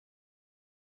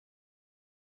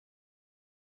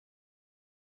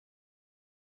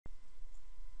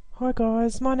Hi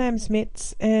guys, my name's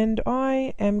Mitz and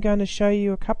I am going to show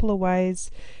you a couple of ways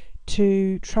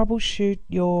to troubleshoot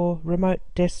your remote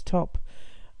desktop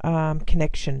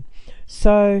connection.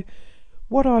 So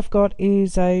what I've got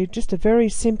is just a very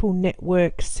simple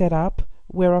network setup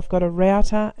where I've got a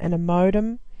router and a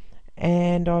modem,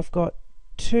 and I've got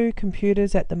two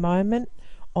computers at the moment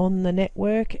on the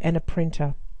network and a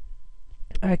printer.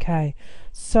 Okay,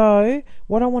 so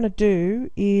what I want to do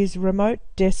is remote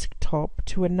desktop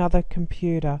to another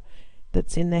computer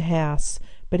that's in the house.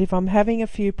 But if I'm having a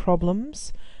few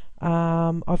problems,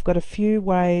 I've got a few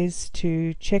ways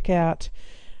to check out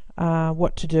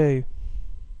what to do.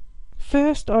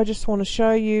 First, I just want to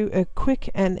show you a quick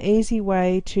and easy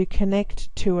way to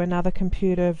connect to another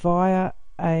computer via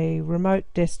a remote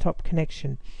desktop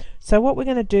connection. So what we're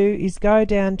going to do is go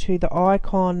down to the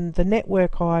icon, the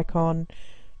network icon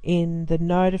in the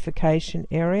notification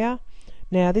area.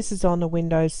 Now this is on the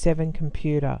Windows 7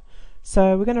 computer.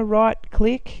 So we're going to right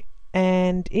click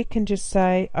and it can just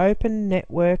say open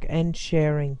network and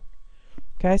sharing.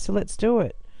 Okay, so let's do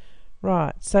it.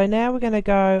 Right, so now we're going to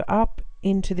go up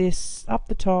into this, up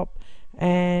the top,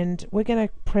 and we're going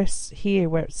to press here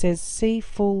where it says see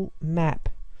full map.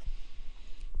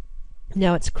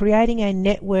 Now it's creating a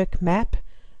network map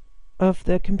of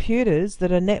the computers that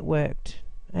are networked,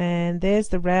 and there's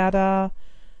the router,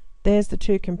 there's the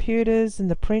two computers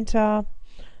and the printer.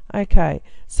 Okay,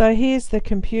 so here's the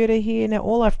computer here. Now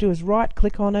all I have to do is right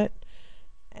click on it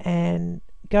and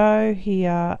go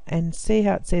here and see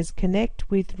how it says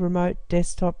connect with remote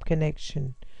desktop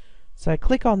connection. So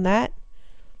click on that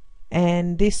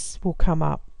and this will come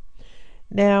up.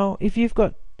 Now if you've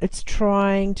got it's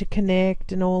trying to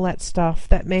connect and all that stuff,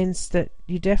 that means that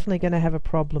you're definitely going to have a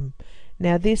problem.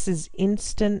 Now this is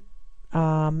instant.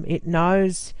 It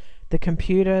knows the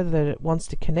computer that it wants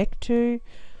to connect to,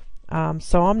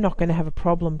 so I'm not going to have a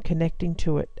problem connecting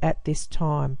to it at this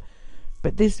time.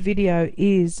 But this video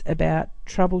is about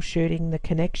troubleshooting the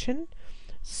connection,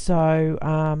 so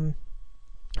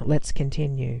let's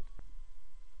continue.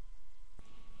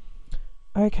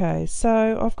 Okay,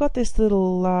 so I've got this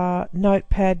little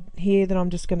notepad here that I'm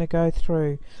just going to go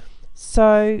through.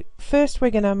 So first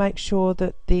we're going to make sure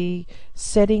that the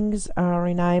settings are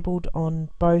enabled on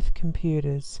both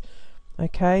computers.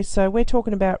 Okay, so we're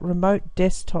talking about remote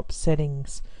desktop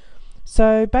settings.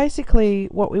 So basically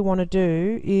what we want to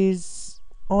do is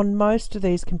on most of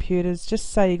these computers,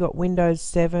 just say you got Windows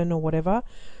 7 or whatever,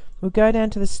 we'll go down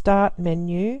to the start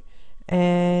menu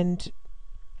and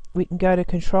we can go to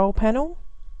control panel.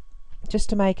 Just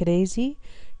to make it easy,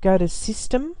 go to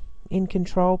system in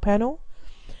control panel,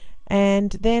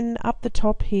 and then up the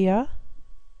top here,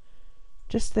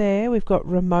 just there, we've got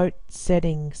remote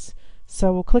settings.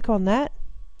 So we'll click on that,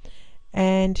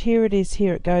 and here it is.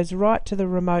 Here it goes right to the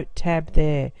remote tab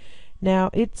there. Now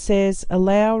it says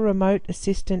allow remote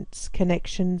assistance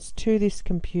connections to this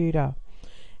computer,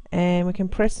 and we can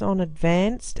press on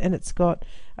advanced, and it's got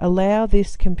allow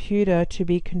this computer to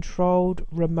be controlled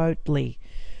remotely.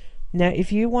 Now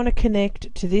if you want to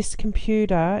connect to this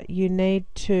computer, you need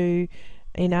to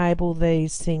enable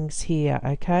these things here.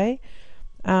 Okay,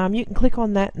 you can click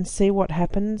on that and see what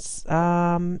happens.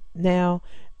 Now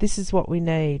this is what we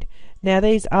need. Now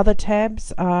these other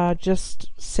tabs are just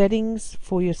settings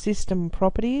for your system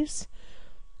properties.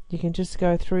 You can just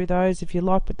go through those if you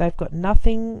like, but they've got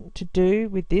nothing to do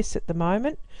with this at the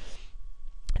moment.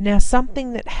 Now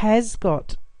something that has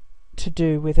got to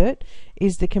do with it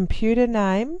is the computer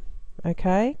name.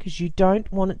 Okay, because you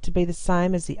don't want it to be the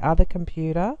same as the other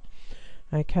computer.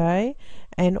 Okay,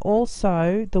 and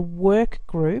also the work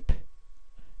group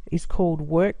is called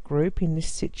Workgroup in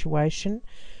this situation.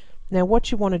 Now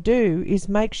what you want to do is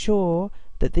make sure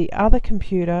that the other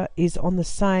computer is on the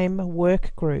same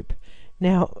work group.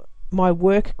 Now my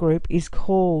work group is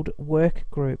called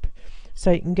Workgroup,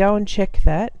 so you can go and check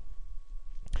that.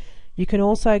 You can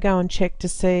also go and check to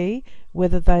see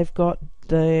whether they've got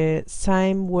the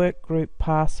same workgroup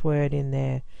password in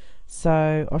there.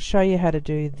 So I'll show you how to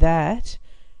do that.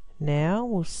 Now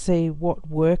we'll see what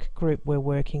workgroup we're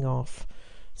working off.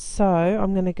 So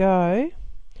I'm going to go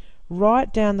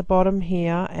right down the bottom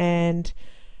here, and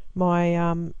my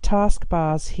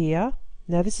taskbars here.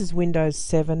 Now this is Windows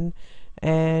 7,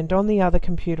 and on the other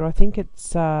computer I think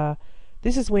it's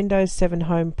this is Windows 7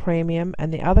 Home Premium,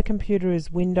 and the other computer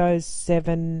is Windows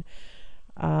 7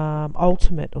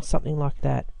 Ultimate or something like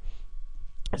that.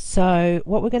 So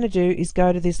what we're going to do is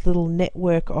go to this little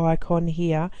network icon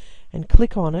here and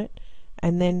click on it,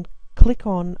 and then click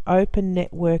on Open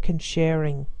Network and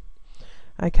Sharing.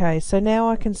 Okay, so now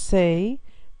I can see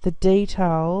the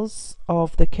details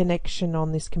of the connection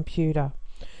on this computer.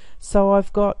 So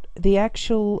I've got the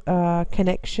actual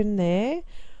connection there.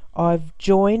 I've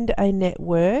joined a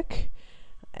network,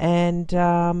 and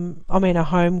I mean a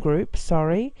home group,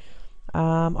 sorry.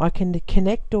 I can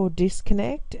connect or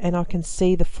disconnect, and I can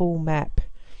see the full map.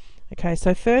 Okay,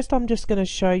 so first I'm just going to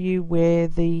show you where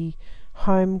the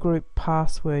home group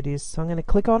password is. So I'm going to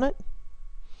click on it.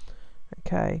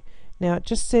 Okay, now it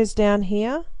just says down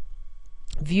here,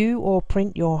 view or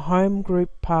print your home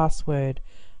group password.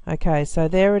 Okay, so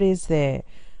there it is there.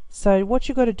 So what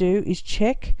you've got to do is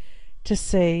check to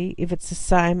see if it's the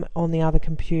same on the other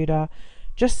computer,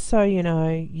 just so you know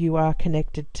you are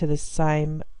connected to the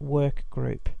same work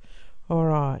group.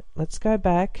 Alright, let's go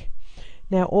back.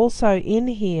 Now also in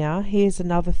here, here's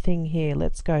another thing here.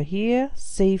 Let's go here,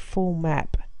 see full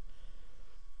map.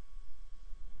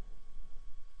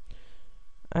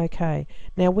 Okay,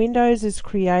 now Windows is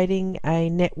creating a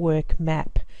network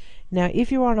map. Now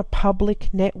if you're on a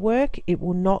public network, it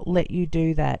will not let you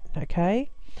do that, okay?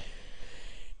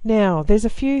 Now there's a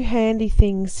few handy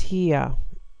things here.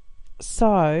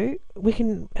 So we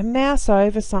can mouse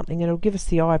over something and it'll give us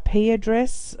the IP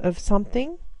address of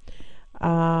something.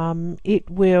 That's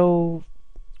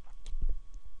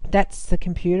the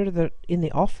computer that in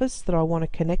the office that I want to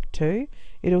connect to.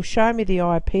 It'll show me the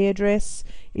IP address,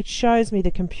 it shows me the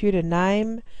computer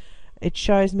name, it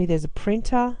shows me there's a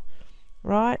printer,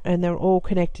 right, and they're all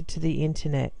connected to the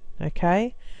internet.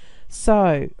 Okay,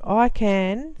 so I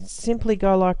can simply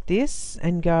go like this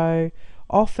and go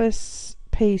Office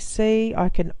PC. I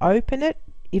can open it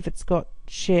if it's got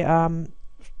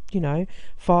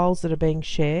files that are being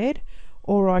shared,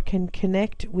 or I can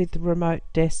connect with remote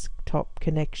desktop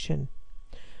connection.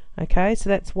 Okay, so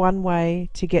that's one way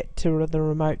to get to the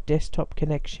remote desktop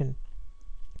connection.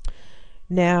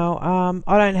 Now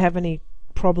I don't have any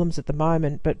problems at the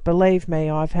moment, but believe me,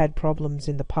 I've had problems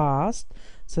in the past,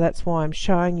 so that's why I'm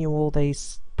showing you all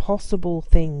these possible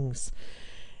things.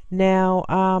 Now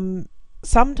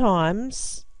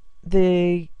sometimes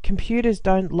the computers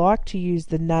don't like to use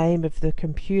the name of the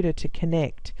computer to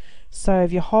connect, so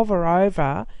if you hover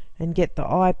over and get the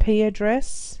IP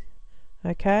address,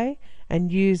 okay,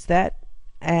 and use that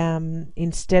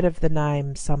instead of the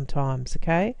name sometimes,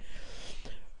 okay.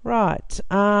 Right,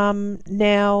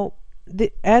 now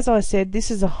as I said,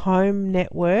 this is a home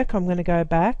network. I'm going to go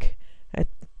back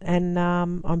and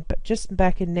I'm just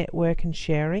back in network and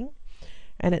sharing,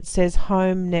 and it says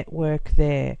home network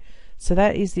there. So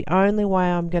that is the only way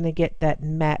I'm going to get that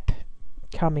map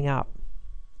coming up.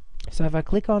 So if I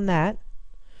click on that,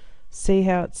 see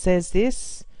how it says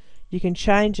this? You can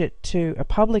change it to a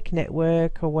public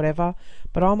network or whatever,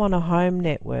 but I'm on a home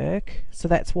network, so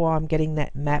that's why I'm getting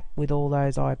that map with all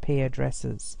those IP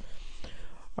addresses.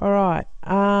 Alright,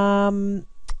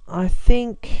 I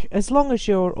think as long as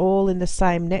you're all in the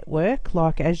same network,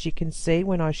 like as you can see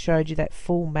when I showed you that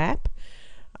full map.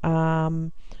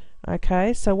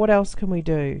 Okay, so what else can we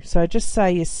do? So just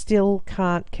say you still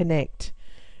can't connect.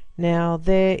 Now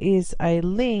there is a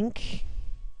link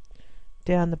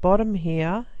down the bottom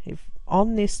here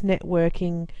on this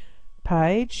networking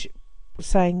page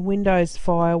saying Windows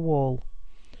Firewall.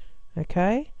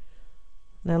 Okay,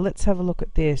 now let's have a look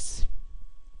at this.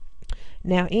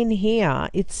 Now in here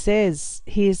it says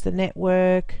here's the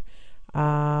network,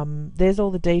 there's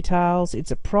all the details,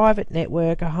 it's a private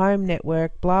network, a home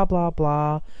network, blah blah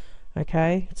blah.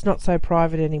 Okay, it's not so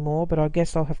private anymore, but I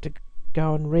guess I'll have to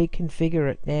go and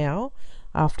reconfigure it now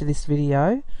after this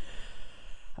video.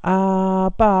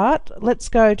 But let's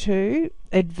go to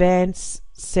advanced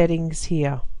settings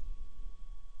here.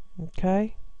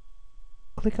 Okay,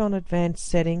 click on advanced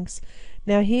settings.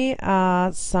 Now here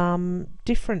are some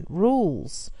different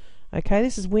rules. Okay,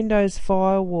 this is Windows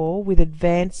Firewall with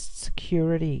advanced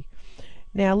security.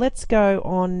 Now let's go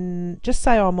on, just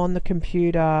say I'm on the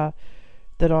computer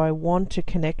that I want to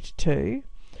connect to.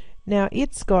 Now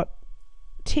it's got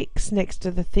ticks next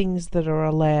to the things that are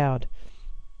allowed,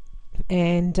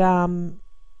 and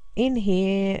in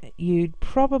here you'd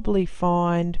probably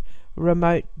find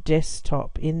remote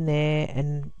desktop in there,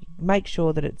 and make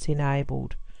sure that it's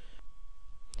enabled.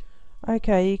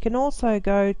 Okay, you can also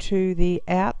go to the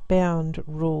outbound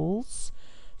rules,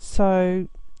 so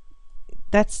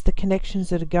that's the connections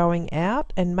that are going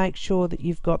out, and make sure that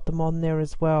you've got them on there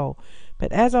as well.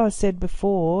 But as I said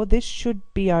before, this should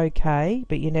be okay,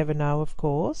 but you never know, of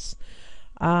course,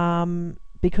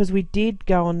 because we did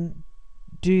go and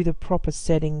do the proper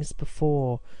settings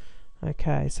before.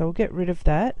 Okay, so we'll get rid of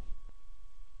that.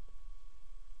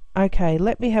 Okay,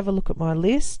 let me have a look at my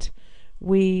list.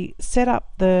 We set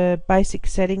up the basic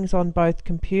settings on both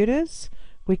computers.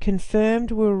 We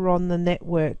confirmed we were on the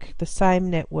network, the same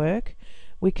network.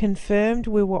 We confirmed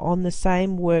we were on the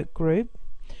same work group.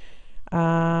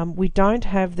 We don't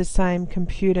have the same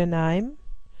computer name.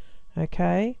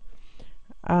 Okay.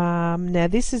 Now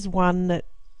this is one that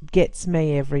gets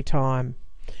me every time.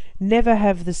 Never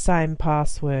have the same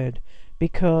password,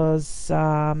 because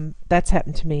that's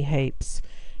happened to me heaps.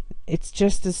 It's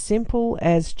just as simple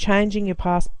as changing your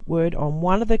password on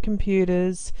one of the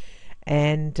computers,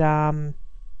 and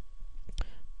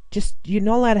just you're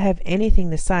not allowed to have anything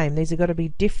the same. These have got to be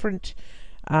different,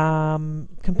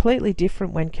 completely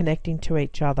different when connecting to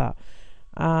each other.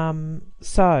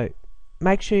 So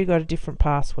make sure you got a different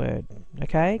password,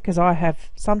 okay? Because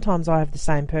sometimes I have the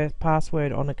same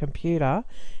password on a computer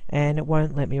and it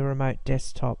won't let me remote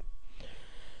desktop.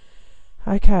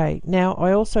 Okay, now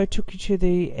I also took you to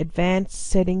the advanced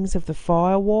settings of the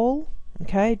firewall,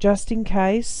 okay, just in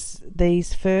case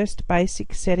these first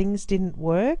basic settings didn't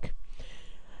work.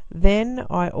 Then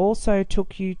I also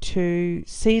took you to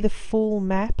see the full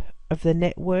map of the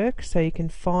network so you can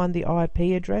find the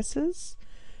IP addresses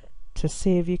to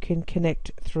see if you can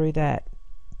connect through that.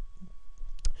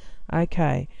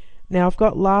 Okay, now I've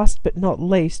got, last but not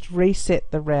least, reset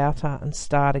the router and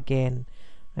start again.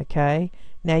 Okay,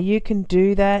 now you can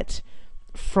do that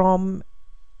from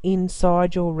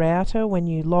inside your router when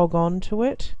you log on to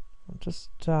it. I'll just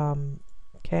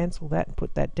cancel that and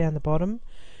put that down the bottom.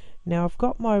 Now I've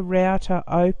got my router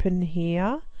open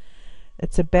here.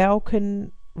 It's a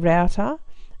Balkan router,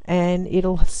 and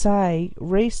it'll say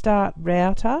restart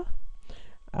router,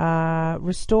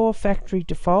 restore factory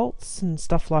defaults and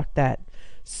stuff like that.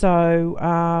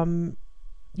 So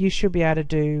you should be able to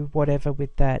do whatever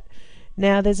with that.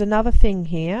 Now there's another thing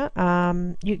here.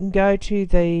 You can go to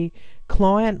the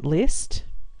client list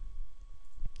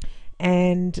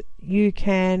and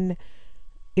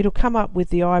it'll come up with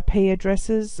the IP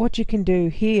addresses. What you can do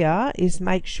here is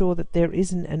make sure that there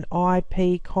isn't an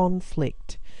IP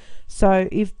conflict. So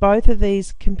if both of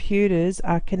these computers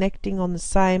are connecting on the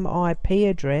same IP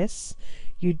address,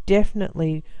 you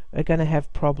definitely are going to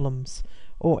have problems.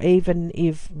 Or even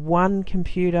if one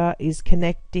computer is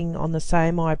connecting on the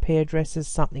same IP address as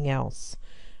something else.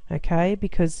 Okay,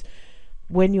 because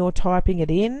when you're typing it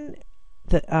in,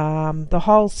 the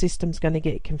whole system's going to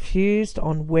get confused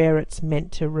on where it's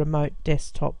meant to remote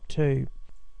desktop to.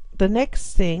 The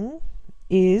next thing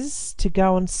is to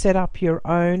go and set up your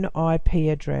own IP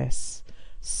address.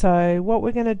 So what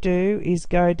we're going to do is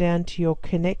go down to your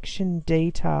connection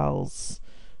details.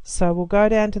 So we'll go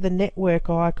down to the network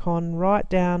icon right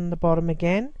down the bottom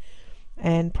again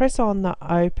and press on the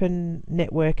open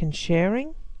network and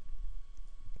sharing.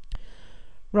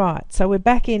 Right, so we're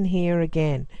back in here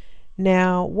again.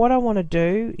 Now what I want to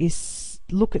do is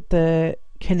look at the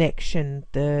connection,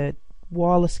 the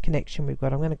wireless connection we've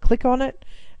got. I'm going to click on it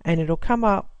and it'll come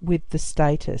up with the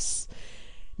status.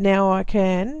 Now I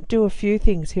can do a few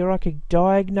things here. I could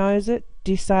diagnose it,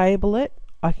 disable it,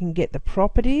 I can get the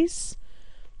properties,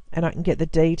 and I can get the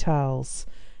details.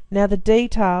 Now the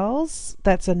details,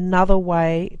 that's another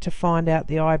way to find out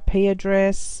the IP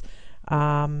address,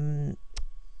 the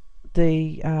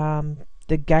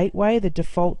gateway, the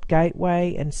default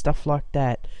gateway and stuff like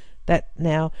that.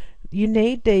 Now you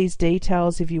need these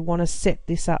details if you want to set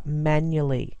this up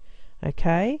manually,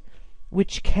 okay,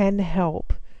 which can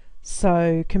help.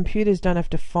 So computers don't have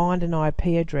to find an IP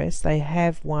address, they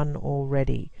have one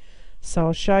already. So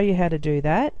I'll show you how to do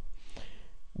that.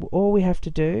 All we have to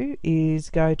do is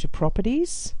go to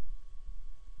properties,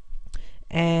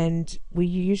 and we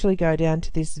usually go down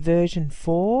to this version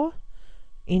 4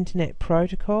 Internet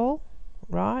Protocol,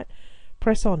 right?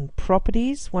 Press on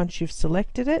properties once you've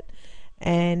selected it,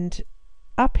 and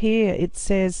up here it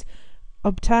says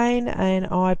obtain an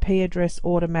IP address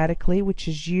automatically, which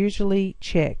is usually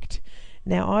checked.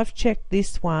 Now I've checked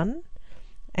this one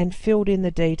and filled in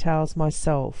the details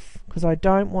myself because I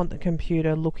don't want the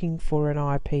computer looking for an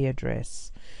IP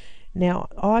address. Now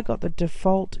I got the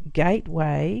default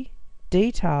gateway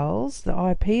details, the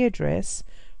IP address,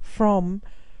 from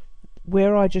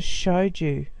where I just showed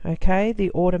you, okay,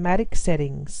 the automatic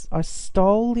settings. I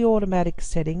stole the automatic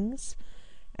settings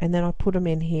and then I put them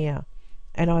in here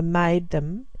and I made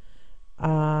them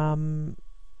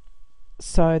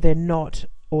so they're not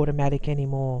automatic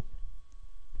anymore.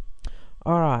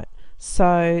 Alright,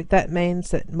 so that means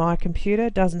that my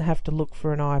computer doesn't have to look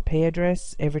for an IP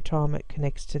address every time it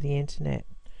connects to the internet.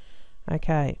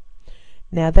 Okay,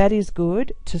 now that is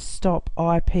good to stop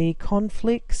IP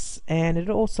conflicts, and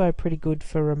it's also pretty good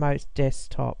for remote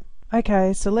desktop.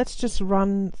 Okay, so let's just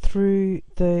run through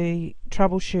the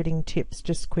troubleshooting tips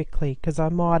just quickly because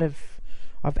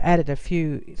I've added a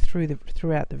few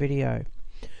throughout the video.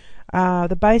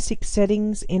 The basic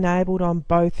settings enabled on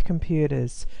both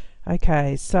computers.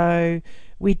 Okay, so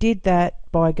we did that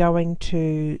by going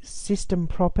to System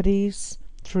Properties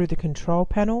through the Control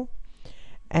Panel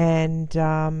and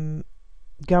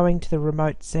going to the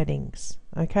Remote Settings.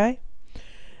 Okay,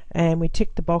 and we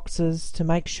tick the boxes to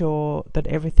make sure that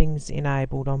everything's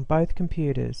enabled on both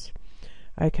computers.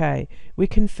 Okay, we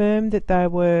confirmed that they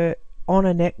were on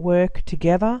a network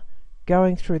together,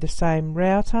 going through the same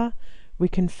router. We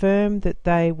confirmed that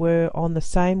they were on the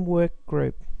same work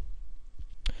group.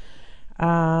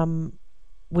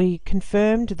 We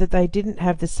confirmed that they didn't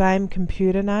have the same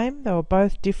computer name. They were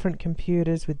both different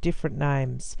computers with different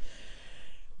names.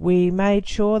 We made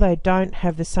sure they don't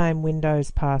have the same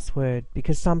Windows password,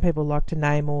 because some people like to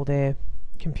name all their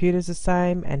computers the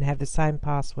same and have the same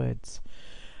passwords.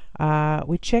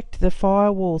 We checked the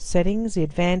firewall settings, the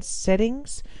advanced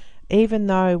settings, even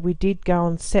though we did go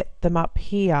and set them up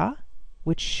here,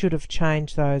 which should have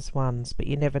changed those ones, but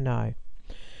you never know.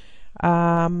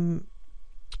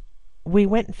 We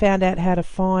went and found out how to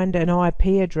find an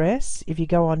IP address. If you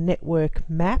go on Network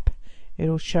Map,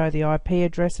 it'll show the IP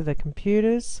address of the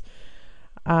computers.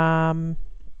 That's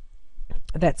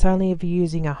only if you're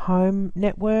using a home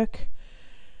network.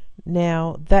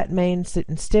 Now that means that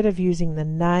instead of using the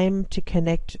name to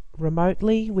connect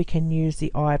remotely, we can use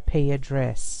the IP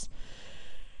address.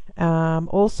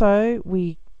 Also,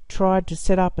 we tried to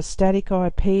set up a static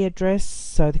IP address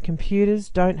so the computers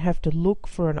don't have to look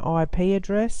for an IP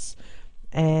address,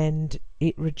 and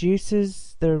it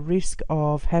reduces the risk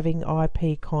of having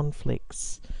IP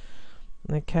conflicts.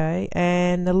 Okay,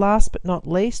 and the last but not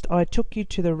least, I took you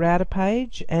to the router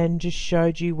page and just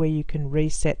showed you where you can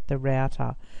reset the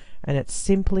router, and it's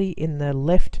simply in the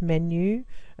left menu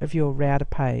of your router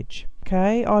page.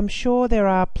 Okay, I'm sure there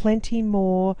are plenty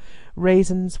more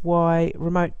reasons why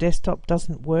remote desktop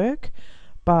doesn't work,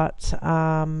 but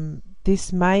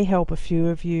this may help a few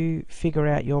of you figure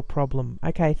out your problem.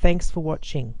 Okay, thanks for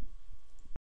watching.